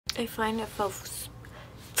I find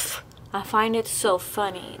it so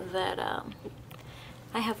funny that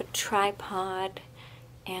I have a tripod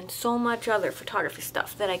and so much other photography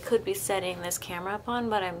stuff that I could be setting this camera up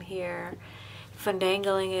on, but I'm here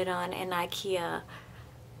fandangling it on an IKEA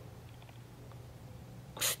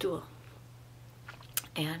stool.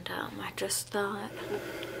 And I just thought,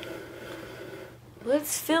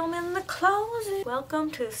 let's film in the closet.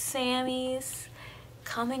 Welcome to Sammy's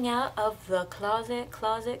coming out of the closet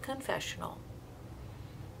confessional.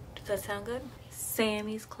 Does that sound good?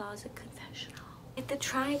 Sammy's closet confessional. Get the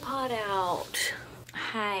tripod out.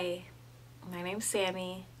 Hi, my name's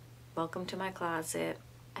Sammy. Welcome to my closet.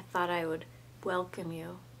 I thought I would welcome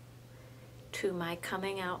you to my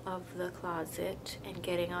coming out of the closet and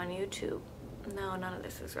getting on YouTube. No, none of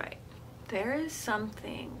this is right. There is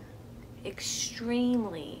something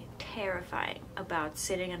extremely terrifying about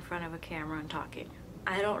sitting in front of a camera and talking.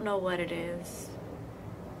 I don't know what it is,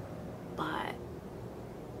 but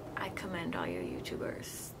I commend all you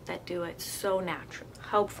YouTubers that do it so natural.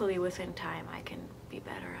 Hopefully within time I can be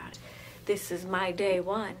better at it. This is my day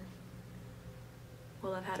one.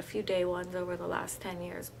 Well, I've had a few day ones over the last 10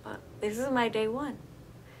 years, but this is my day one.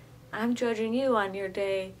 I'm judging you on your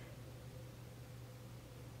day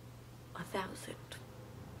 1,000.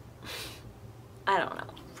 I don't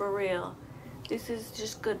know, for real. This is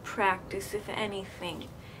just good practice if anything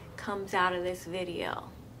comes out of this video.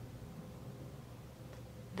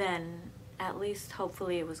 Then at least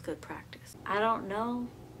hopefully it was good practice. I don't know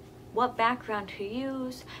what background to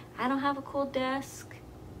use. I don't have a cool desk.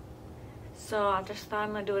 So I just thought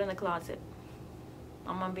I'm gonna do it in the closet.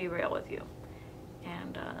 I'm gonna be real with you.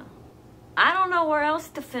 And I don't know where else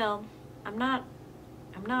to film. I'm not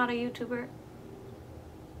a YouTuber,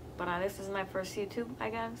 but this is my first YouTube,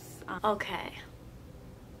 I guess. Okay,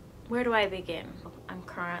 where do I begin? I'm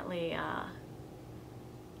currently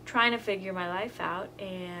trying to figure my life out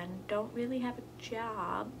and don't really have a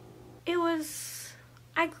job.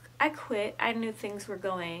 I quit. I knew things were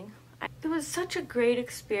going. It was such a great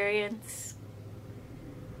experience,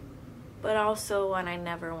 but also one I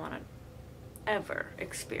never want to ever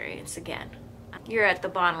experience again. You're at the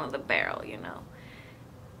bottom of the barrel, you know.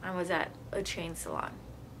 I was at a chain salon.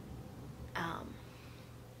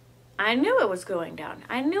 I knew it was going down.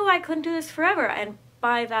 I knew I couldn't do this forever, and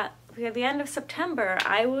by the end of September,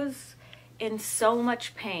 I was in so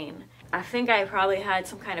much pain. I think I probably had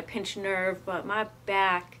some kind of pinched nerve, but my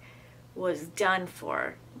back was done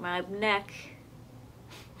for. My neck,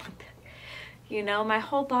 you know, my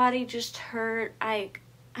whole body just hurt.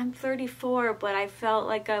 I'm 34, but I felt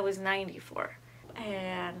like I was 94.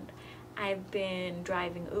 And I've been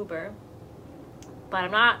driving Uber, but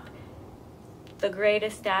I'm not the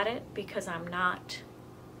greatest at it because I'm not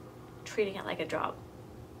treating it like a job.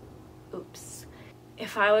 Oops.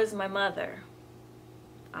 If I was my mother,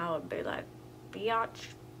 I would be like,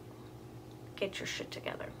 biatch, get your shit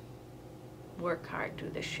together. Work hard, do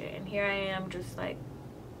this shit. And here I am just like,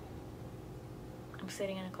 I'm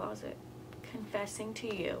sitting in a closet confessing to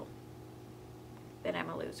you that I'm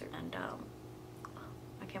a loser. And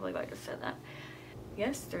I can't believe I just said that.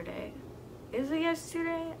 Yesterday, is it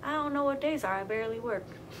yesterday? I don't know what days are. I barely work.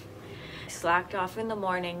 I slacked off in the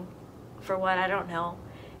morning for what I don't know.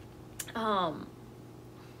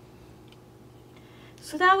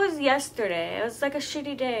 So that was yesterday. It was like a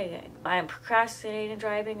shitty day. I'm procrastinating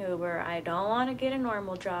driving Uber. I don't want to get a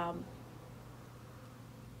normal job.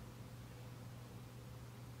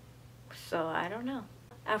 So I don't know.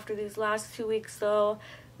 After these last 2 weeks though,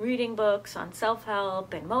 reading books on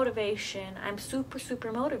self-help and motivation, I'm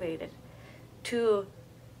super motivated to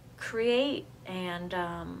create and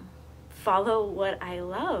follow what I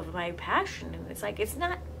love, my passion. And it's like, it's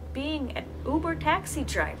not being an Uber taxi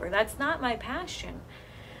driver. That's not my passion.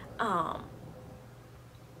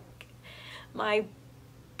 My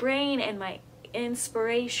brain and my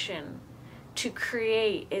inspiration to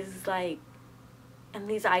create is like, and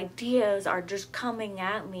these ideas are just coming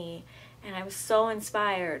at me and I'm so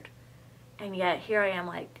inspired, and yet here I am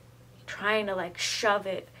like trying to like shove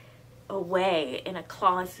it away in a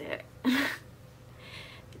closet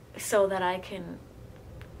so that I can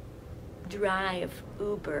drive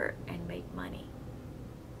Uber and make money.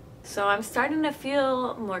 So I'm starting to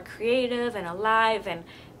feel more creative and alive and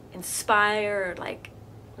inspired. Like,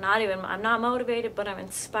 I'm not motivated, but I'm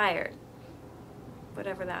inspired,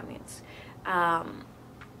 whatever that means. I'm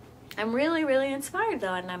really inspired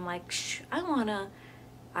though, and I'm like, I want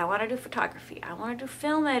to do photography, I want to do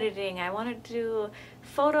film editing, I want to do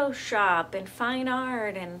Photoshop and fine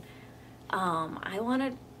art, and I want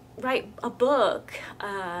to write a book.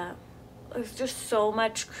 There's just so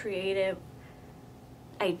much creative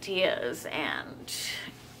ideas and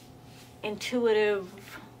intuitive,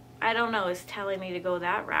 I don't know, is telling me to go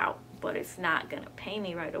that route, but it's not gonna pay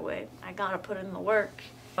me right away. I gotta put in the work.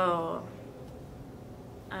 So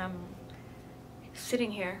I'm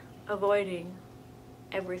sitting here avoiding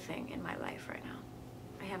everything in my life right now.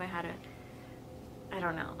 I haven't had I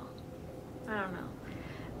don't know.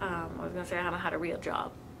 I was gonna say I haven't had a real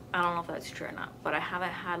job. I don't know if that's true or not, but I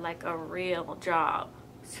haven't had like a real job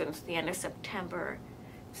since the end of September.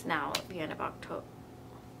 It's now the end of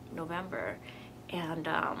November, and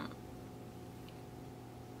I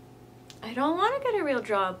don't want to get a real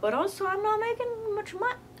job, but also I'm not making much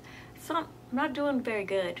money, so I'm not doing very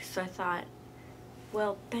good. So I thought,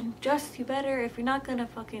 well, then just you better, if you're not gonna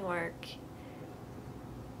fucking work,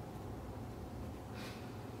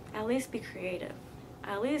 at least be creative.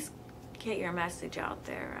 At least get your message out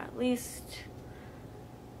there. At least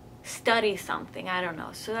study something. I don't know.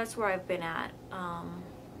 So that's where I've been at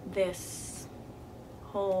this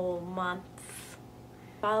whole month.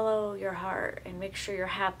 Follow your heart and make sure you're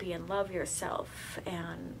happy and love yourself,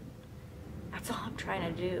 and that's all I'm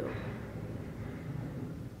trying to do.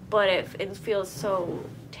 But it feels so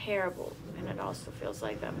terrible, and it also feels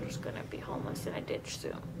like I'm just gonna be homeless in a ditch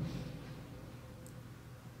soon.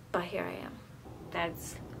 But here I am.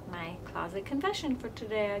 That's my closet confession for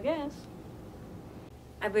today, I guess.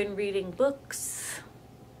 I've been reading books.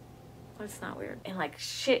 That's not weird. And like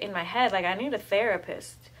shit in my head, like I need a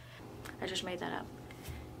therapist. I just made that up.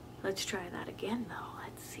 Let's try that again though.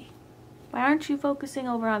 Let's see. Why aren't you focusing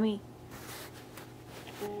over on me?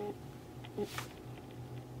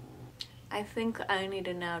 I think I need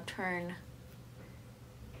to now turn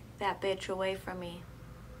that bitch away from me.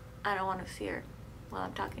 I don't want to see her while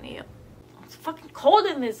I'm talking to you. It's fucking cold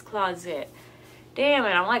in this closet. Damn it,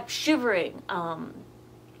 I'm like shivering.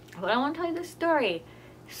 But I want to tell you this story.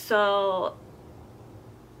 So,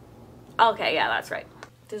 okay, yeah, that's right.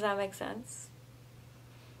 Does that make sense?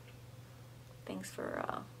 Thanks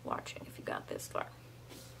for watching if you got this far.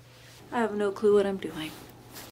 I have no clue what I'm doing.